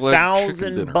Little frog-leg chicken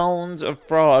 8,000 dinner. bones of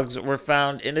frogs were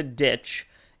found in a ditch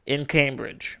in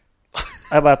Cambridge.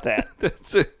 How about that?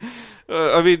 That's it.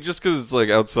 I mean, just because it's like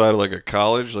outside of like a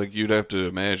college, like you'd have to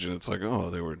imagine it's like, oh,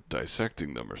 they were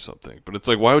dissecting them or something. But it's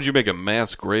like, why would you make a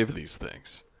mass grave of these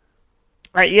things?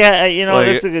 Yeah, Like,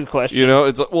 that's a good question. You know,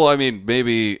 it's well, I mean,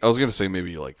 maybe I was gonna say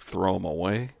maybe like throw them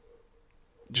away,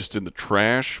 just in the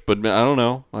trash. But I don't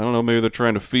know. Maybe they're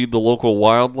trying to feed the local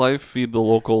wildlife, feed the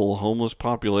local homeless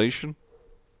population.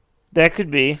 That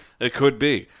could be. It could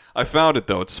be. I found it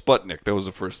though. It's Sputnik. That was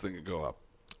the first thing to go up.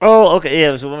 Oh, okay.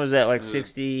 Yeah, so when was that? Like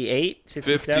 68,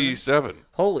 67? 57.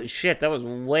 Holy shit, that was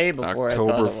way before I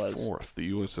October thought it was. 4th,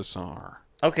 the USSR.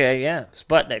 Okay, yeah.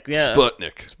 Sputnik, yeah.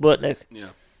 Sputnik. Yeah.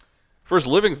 First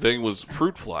living thing was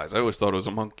fruit flies. I always thought it was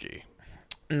a monkey.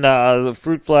 No, the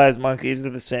fruit flies, monkeys,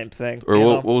 they're the same thing. Or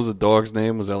what was the dog's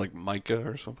name? Was that like Micah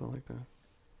or something like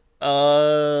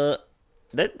that?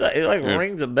 It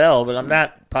rings a bell, but I'm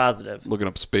not positive. Looking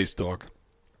up space dog.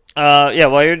 Yeah,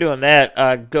 while you're doing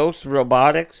that, Ghost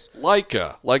Robotics.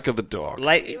 Leica the dog.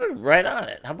 Like, you were right on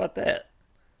it. How about that?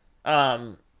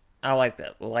 I like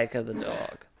that. Leica the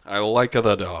dog. I Leica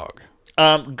the dog.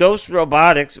 Ghost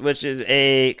Robotics, which is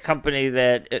a company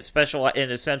that specializes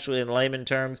in, essentially in layman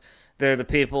terms, they're the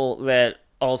people that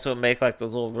also make like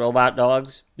those little robot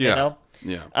dogs. Yeah. You know?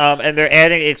 Yeah. And they're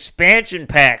adding expansion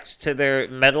packs to their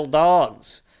metal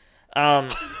dogs.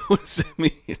 What does it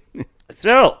mean?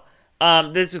 So,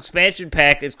 this expansion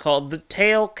pack is called the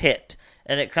Tail Kit.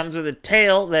 And it comes with a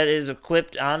tail that is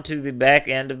equipped onto the back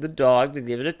end of the dog to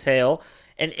give it a tail.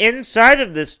 And inside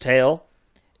of this tail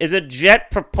is a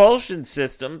jet propulsion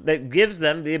system that gives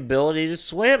them the ability to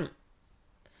swim.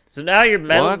 So now your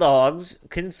metal dogs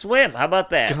can swim. How about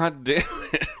that? God damn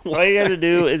it. All you got to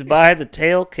do is buy the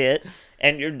Tail Kit,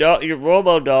 and your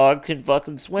robo dog can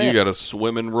fucking swim. You got a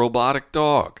swimming robotic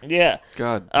dog. Yeah.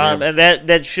 God damn it. And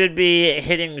that should be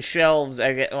hitting shelves.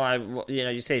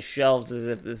 You say shelves as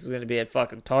if this is going to be at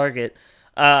fucking Target.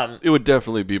 It would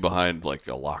definitely be behind like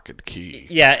a lock and key.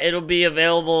 Yeah, it'll be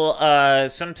available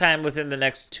sometime within the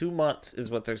next 2 months,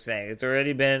 is what they're saying. It's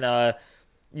already been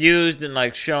used and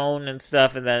like shown and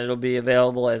stuff, and then it'll be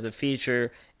available as a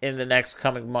feature in the next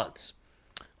coming months.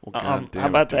 Well, how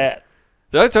about that?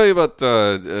 Did I tell you about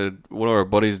one of our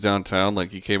buddies downtown?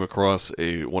 Like he came across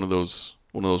one of those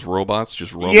robots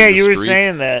just roaming the streets. Yeah, you were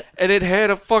saying that, and it had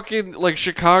a fucking like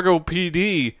Chicago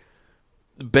PD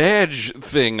badge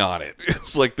thing on it.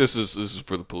 It's like this is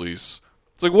for the police.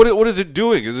 It's like what is it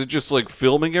doing? Is it just like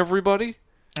filming everybody?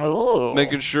 Oh,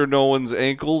 making sure no one's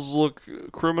ankles look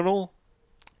criminal?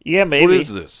 Yeah, maybe. What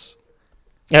is this?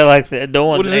 I like that. No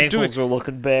one's ankles are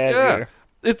looking bad. Yeah, here.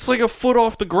 It's like a foot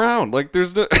off the ground. Like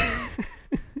there's no.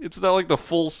 It's not like the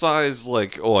full size.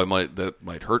 Like that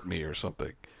might hurt me or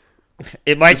something.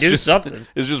 It might do something.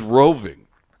 It's just roving.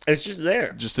 It's just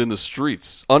there, just in the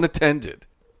streets, unattended.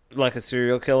 Like a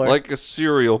serial killer? Like a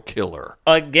serial killer.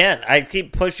 Again, I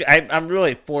keep pushing. I'm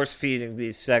really force-feeding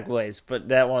these segues, but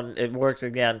that one, it works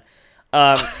again.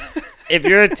 If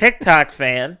you're a TikTok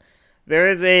fan, there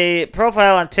is a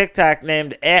profile on TikTok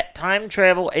named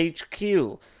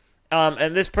 @TimeTravelHQ.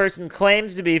 And this person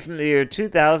claims to be from the year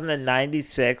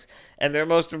 2096, and their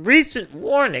most recent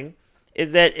warning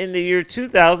is that in the year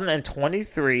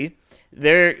 2023,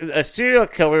 a serial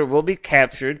killer will be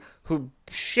captured who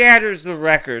shatters the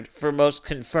record for most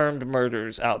confirmed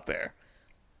murders out there.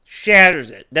 Shatters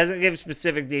it. Doesn't give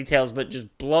specific details, but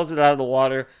just blows it out of the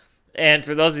water. And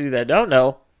for those of you that don't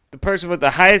know, the person with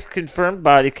the highest confirmed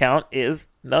body count is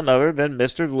none other than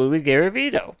Mr. Louis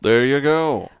Garavito. There you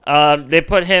go. They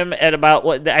put him at about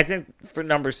what I think, for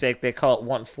number's sake, they call it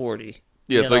 140.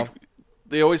 Yeah, it's like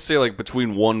they always say like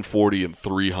between 140 and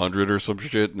 300 or some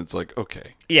shit, and it's like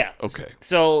okay. Yeah. Okay.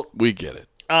 So we get it.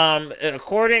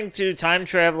 According to Time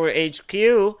Traveler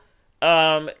HQ,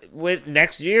 with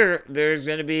next year, there's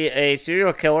going to be a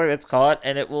serial killer that's caught,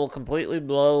 and it will completely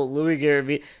blow Louis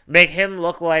Garavito, make him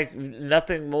look like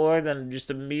nothing more than just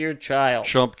a mere child.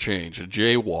 Chump change, a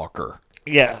jaywalker.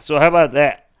 Yeah, so how about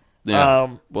that?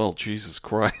 Yeah. Well, Jesus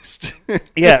Christ.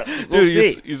 Yeah, we'll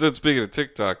dude, see. You said speaking of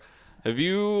TikTok, have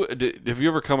you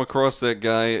ever come across that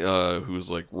guy who's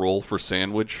like roll for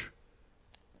sandwich?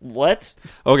 What?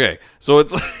 Okay, so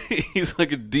it's like, he's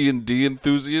like a D&D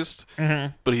enthusiast,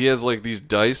 but he has like these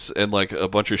dice and like a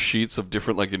bunch of sheets of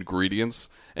different like ingredients,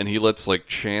 and he lets like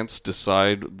chance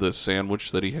decide the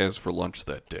sandwich that he has for lunch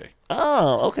that day.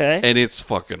 Oh, okay. And it's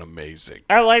fucking amazing.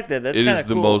 I like that. That's it is cool.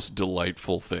 The most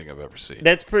delightful thing I've ever seen.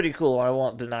 That's pretty cool. I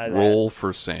won't deny that. Roll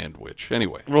for sandwich.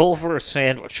 Anyway. Roll for a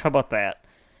sandwich. How about that?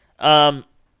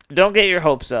 Don't get your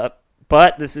hopes up,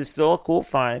 but this is still a cool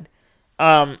find.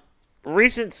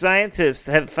 Recent scientists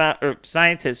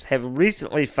have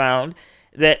recently found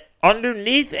that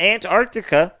underneath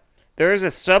Antarctica, there is a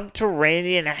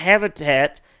subterranean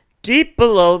habitat deep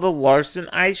below the Larsen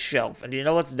Ice Shelf. And do you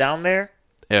know what's down there?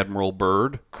 Admiral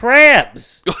Byrd?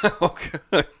 Crabs.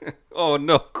 Oh,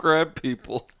 no, crab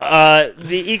people.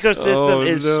 The ecosystem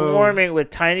is swarming with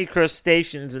tiny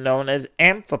crustaceans known as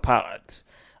amphipods.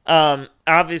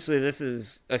 Obviously, this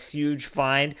is a huge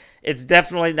find. It's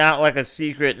definitely not like a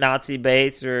secret Nazi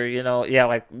base or,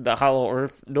 like the Hollow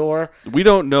Earth door. We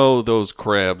don't know those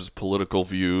crabs' political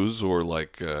views or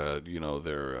like, their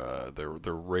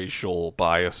racial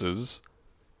biases.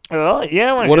 Well,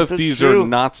 yeah. What if these are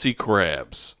Nazi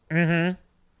crabs?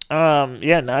 Mm-hmm.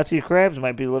 Yeah, Nazi crabs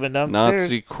might be living downstairs.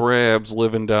 Nazi crabs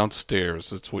living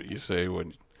downstairs. That's what you say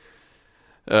when...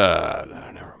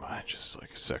 no, never mind. Just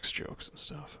like sex jokes and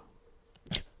stuff.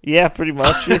 Yeah, pretty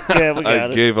much. Yeah, we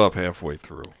got I gave up halfway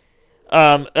through.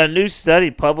 A new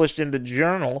study published in the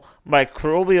journal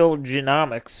Microbial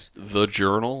Genomics. The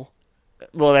journal?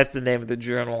 Well, that's the name of the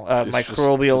journal.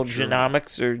 Microbial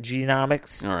Genomics or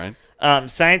Genomics. All right.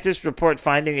 Scientists report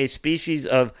finding a species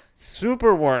of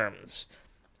superworms.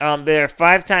 They are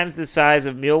 5 times the size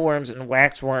of mealworms and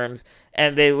waxworms,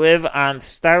 and they live on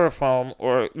styrofoam,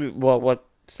 or, well, what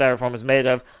styrofoam is made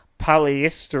of,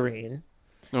 polyestyrene.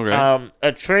 Okay.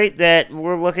 A trait that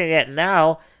we're looking at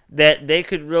now that they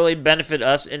could really benefit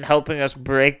us in helping us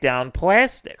break down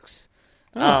plastics.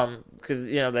 Because,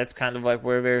 that's kind of like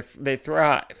where they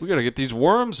thrive. We got to get these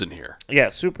worms in here. Yeah,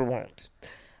 superworms.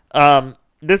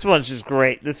 This one's just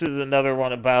great. This is another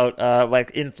one about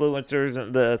like influencers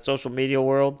in the social media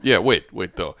world. Yeah, wait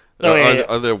though.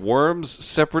 Are the worms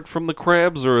separate from the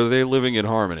crabs, or are they living in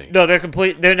harmony? No, they're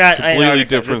They're not completely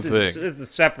different thing. This is a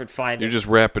separate finding. You're just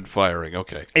rapid firing.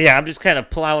 Okay. Yeah, I'm just kind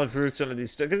of plowing through some of these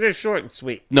stuff because they're short and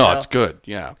sweet. No, it's good.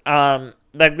 Yeah.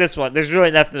 Like this one, there's really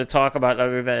nothing to talk about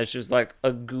other than it's just like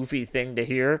a goofy thing to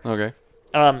hear. Okay.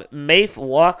 Maeve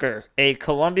Walker, a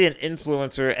Colombian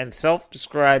influencer and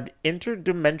self-described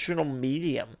interdimensional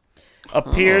medium,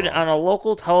 appeared on a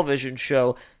local television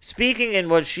show speaking in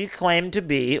what she claimed to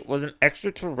be was an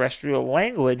extraterrestrial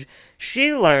language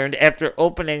she learned after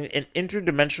opening an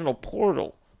interdimensional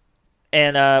portal.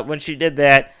 And when she did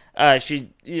that,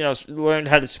 she learned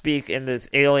how to speak in this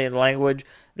alien language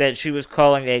that she was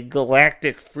calling a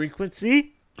galactic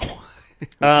frequency.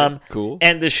 Cool.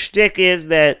 And the shtick is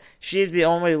that she's the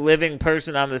only living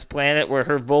person on this planet where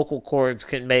her vocal cords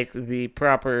can make the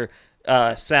proper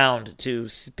sound to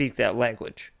speak that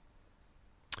language.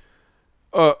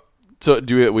 So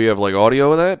do we have like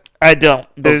audio of that? I don't.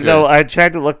 There's okay. no. I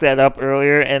tried to look that up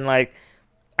earlier, and like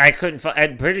I couldn't find.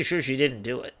 I'm pretty sure she didn't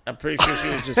do it. I'm pretty sure she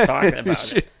was just talking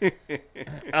about it.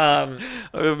 I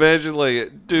imagine,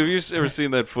 like, dude, have you ever seen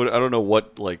that footage? I don't know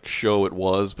what like show it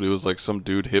was, but it was like some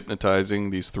dude hypnotizing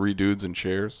these 3 dudes in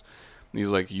chairs. And he's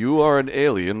like, "You are an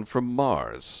alien from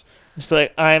Mars." It's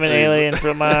like, I'm an alien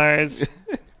from Mars.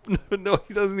 No,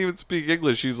 he doesn't even speak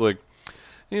English. He's like,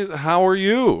 "How are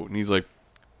you?" And he's like,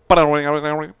 like that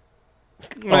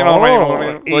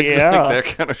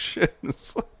kind of shit.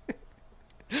 It's like,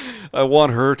 I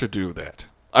want her to do that.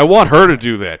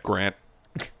 Grant.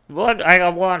 What? I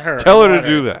want her. Tell her to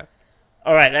do that.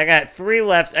 All right, I got 3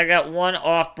 left. I got 1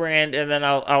 off-brand, and then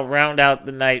I'll round out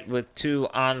the night with 2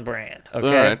 on-brand.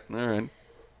 Okay. All right.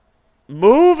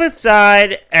 Move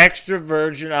aside extra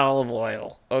virgin olive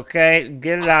oil. Okay,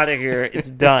 get it out of here. It's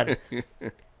done.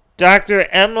 Dr.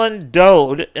 Emlyn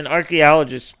Dode, an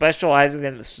archaeologist specializing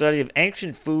in the study of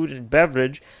ancient food and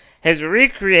beverage, has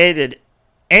recreated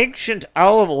ancient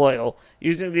olive oil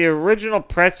using the original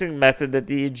pressing method that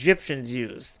the Egyptians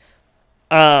used.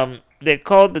 They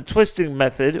called the twisting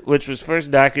method, which was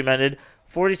first documented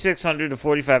 4,600 to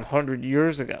 4,500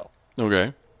 years ago.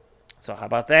 Okay. So how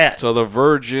about that? So the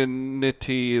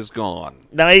virginity is gone.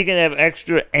 Now you can have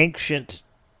extra ancient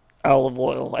olive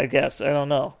oil, I guess. I don't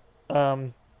know.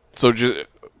 So does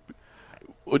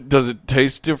it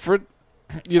taste different,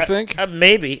 you think?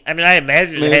 Maybe. I mean, I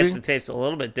imagine Maybe? it has to taste a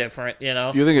little bit different, Do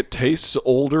you think it tastes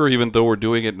older even though we're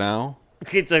doing it now?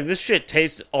 It's like, this shit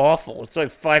tastes awful. It's like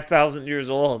 5,000 years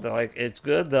old. They're like, it's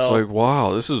good, though. It's like,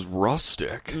 wow, this is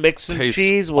rustic. Mix some Tastes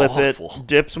cheese with awful. it.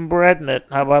 Dip some bread in it.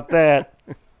 How about that?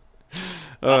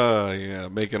 Yeah,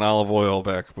 making olive oil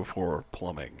back before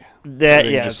plumbing.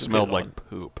 It just smelled like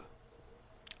poop.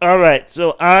 All right,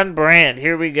 so on brand.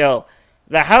 Here we go.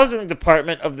 The housing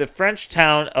department of the French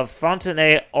town of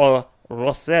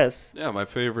Fontenay-aux-Roses. Yeah, my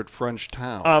favorite French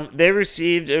town. They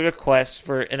received a request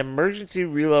for an emergency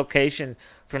relocation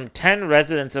from 10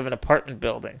 residents of an apartment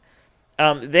building.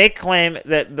 They claim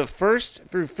that the 1st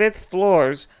through 5th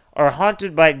floors are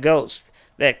haunted by ghosts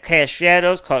that cast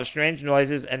shadows, cause strange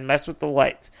noises, and mess with the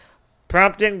lights,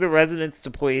 prompting the residents to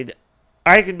plead,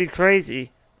 I can be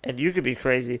crazy, and you could be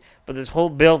crazy, but this whole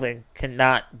building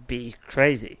cannot be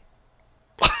crazy.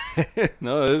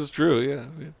 No, it is true, yeah.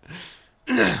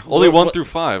 Only 1 through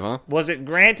 5, huh? Was it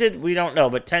granted? We don't know,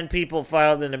 but 10 people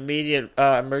filed an immediate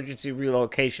emergency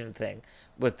relocation thing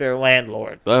with their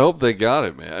landlord. I hope they got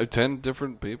it, man. 10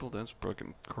 different people? That's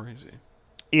fucking crazy.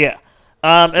 Yeah.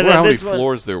 I wonder how many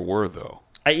floors there were, though.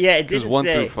 Yeah, it didn't say. 1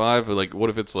 through 5, like,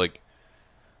 what if it's like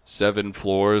 7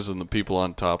 floors and the people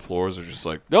on top floors are just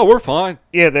like, no, we're fine.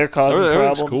 Yeah, they're causing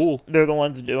Everything's problems. cool. They're the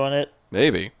ones doing it.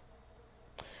 Maybe.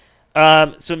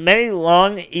 So many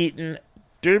Long-Eaton,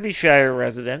 Derbyshire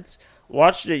residents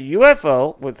watched a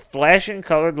UFO with flashing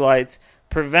colored lights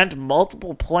prevent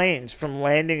multiple planes from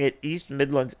landing at East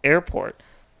Midlands Airport.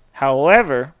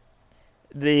 However,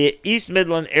 the East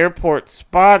Midland Airport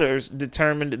spotters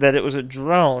determined that it was a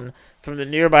drone from the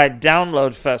nearby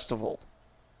Download Festival.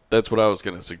 That's what I was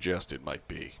going to suggest it might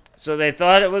be. So they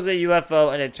thought it was a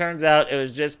UFO, and it turns out it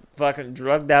was just fucking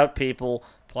drugged out people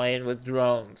playing with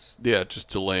drones. Yeah, just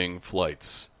delaying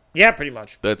flights. Yeah, pretty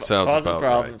much. That sounds causing about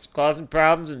problems, right. Causing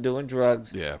problems and doing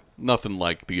drugs. Yeah, nothing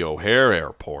like the O'Hare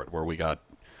Airport where we got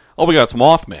some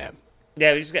Mothman.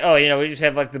 Yeah, we just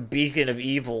have like the beacon of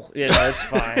evil. It's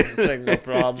fine. It's like no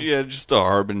problem. Yeah, just a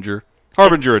harbinger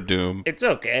of doom. It's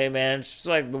okay, man. It's just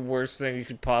like the worst thing you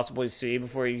could possibly see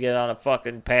before you get on a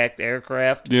fucking packed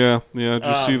aircraft. Yeah,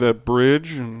 just see that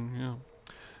bridge and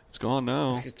it's gone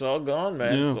now. It's all gone,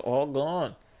 man. Yeah. It's all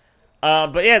gone.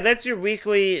 But yeah, that's your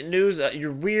weekly news,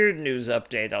 your weird news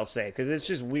update, I'll say, because it's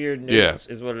just weird news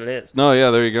is what it is. No,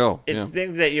 yeah, there you go. It's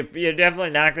things that you're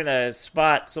definitely not going to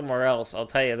spot somewhere else, I'll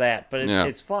tell you that. But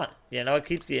it's fun. It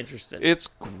keeps you interested. It's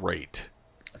great.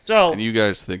 So, and you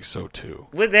guys think so too.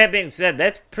 With that being said,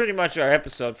 that's pretty much our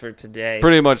episode for today.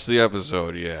 Pretty much the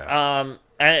episode, yeah.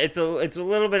 And it's a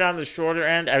little bit on the shorter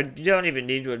end. I don't even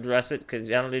need to address it because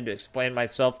I don't need to explain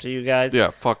myself to you guys. Yeah,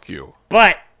 fuck you.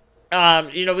 But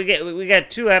we got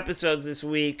 2 episodes this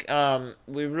week.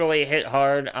 We really hit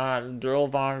hard on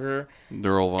Dirlewanger.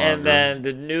 And then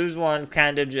the news one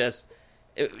kind of just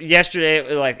yesterday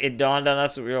it dawned on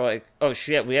us that we were like, oh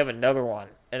shit, we have another one.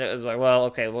 And it was like, well,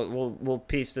 okay, we'll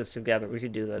piece this together. We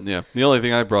could do this. Yeah. The only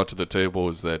thing I brought to the table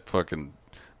was that fucking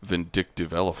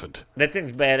vindictive elephant. That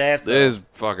thing's badass, though. It is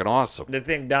fucking awesome. The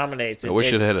thing dominates. I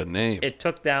wish it had a name. It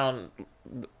took down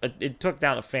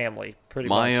a family, pretty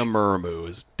much. Maya Murmu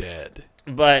is dead.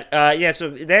 But, so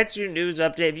that's your news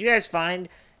update. If you guys find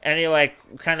any,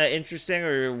 kind of interesting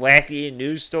or wacky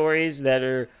news stories that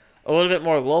are a little bit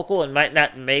more local and might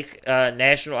not make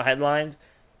national headlines,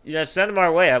 send them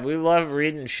our way. We love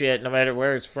reading shit, no matter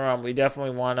where it's from. We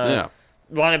definitely want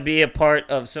to be a part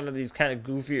of some of these kind of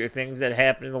goofier things that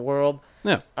happen in the world.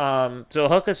 Yeah. So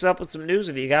hook us up with some news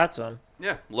if you got some.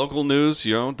 Yeah. Local news,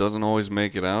 doesn't always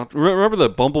make it out. Remember the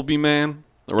Bumblebee Man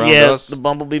around us? Yeah, the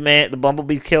Bumblebee Man, the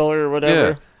Bumblebee Killer or whatever.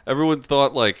 Yeah. Everyone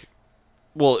thought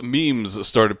memes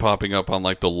started popping up on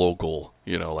the local,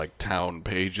 town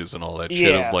pages and all that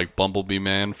shit of Bumblebee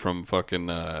Man from fucking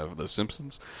The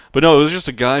Simpsons. But no, it was just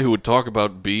a guy who would talk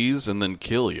about bees and then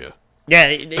kill you. Yeah,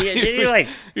 you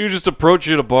you just approach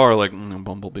you at a bar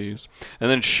bumblebees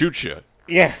and then shoot you.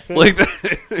 Yeah, that was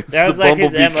the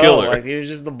his MO. killer. He was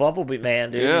just the Bumblebee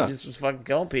Man, dude. Yeah. He just was fucking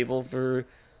killing people for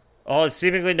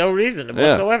seemingly no reason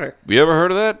whatsoever. You ever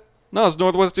heard of that? No, it's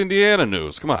Northwest Indiana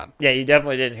news. Come on. Yeah, you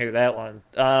definitely didn't hear that one.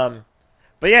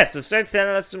 But yeah, so start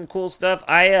sending us some cool stuff.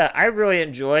 I really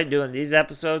enjoy doing these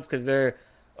episodes because they're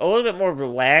a little bit more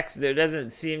relaxed. There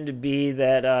doesn't seem to be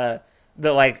that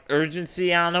the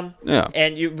urgency on them. Yeah.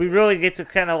 And we really get to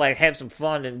kind of have some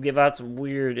fun and give out some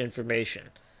weird information.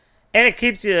 And it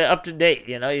keeps you up to date,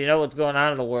 you know what's going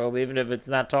on in the world, even if it's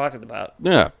not talked about.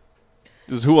 Yeah.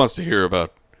 Because who wants to hear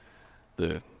about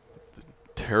the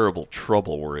terrible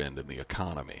trouble we're in the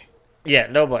economy? Yeah,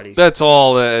 nobody. That's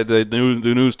all the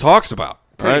news talks about.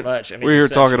 Pretty right? much. I mean, we're here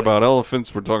talking about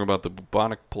elephants. We're talking about the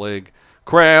bubonic plague,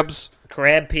 crabs,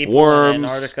 crab people worms, in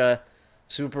Antarctica,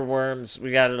 super worms.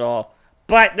 We got it all.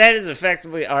 But that is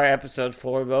effectively our episode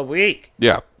for the week.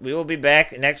 Yeah. We will be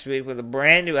back next week with a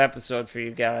brand new episode for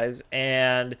you guys.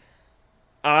 And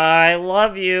I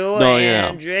love you.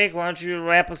 And Jake, why don't you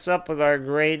wrap us up with our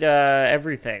great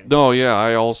everything? No, yeah,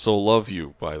 I also love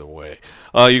you, by the way.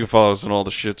 You can follow us on all the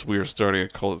shits. We are starting a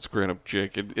cult. It's Grant Up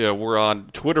Jake. And, we're on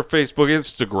Twitter, Facebook,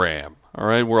 Instagram. All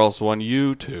right, we're also on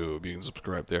YouTube. You can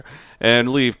subscribe there. And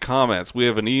leave comments. We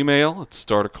have an email. It's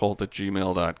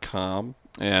startacult@gmail.com.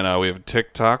 And we have a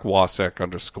TikTok,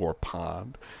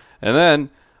 Wasek_pod. And then,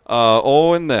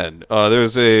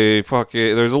 there's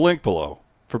a link below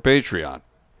for Patreon.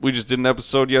 We just did an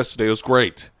episode yesterday. It was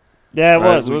great. Yeah, it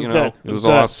was. It was good. It was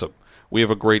awesome. We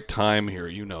have a great time here.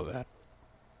 You know that.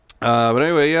 But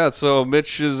anyway, yeah, so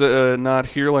Mitch is not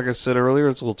here, like I said earlier.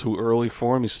 It's a little too early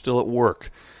for him. He's still at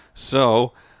work.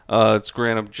 So, it's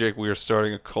Grant Up Jake. We are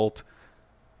starting a cult.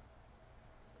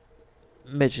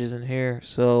 Mitch isn't here,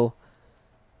 so...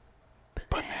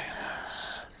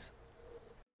 Bananas.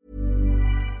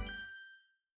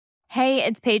 Hey,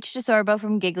 it's Paige DeSorbo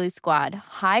from Giggly Squad.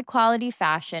 High quality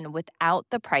fashion without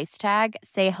the price tag.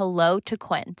 Say hello to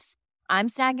Quince. I'm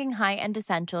snagging high-end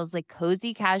essentials like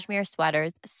cozy cashmere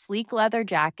sweaters, sleek leather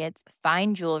jackets,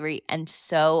 fine jewelry, and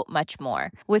so much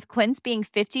more. With Quince being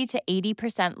 50 to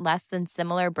 80% less than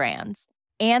similar brands.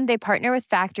 And they partner with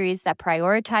factories that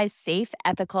prioritize safe,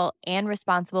 ethical, and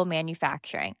responsible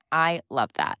manufacturing. I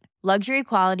love that. Luxury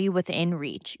quality within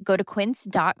reach. Go to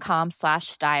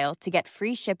quince.com/style to get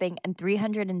free shipping and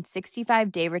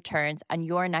 365-day returns on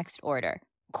your next order.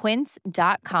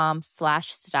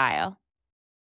 quince.com/style.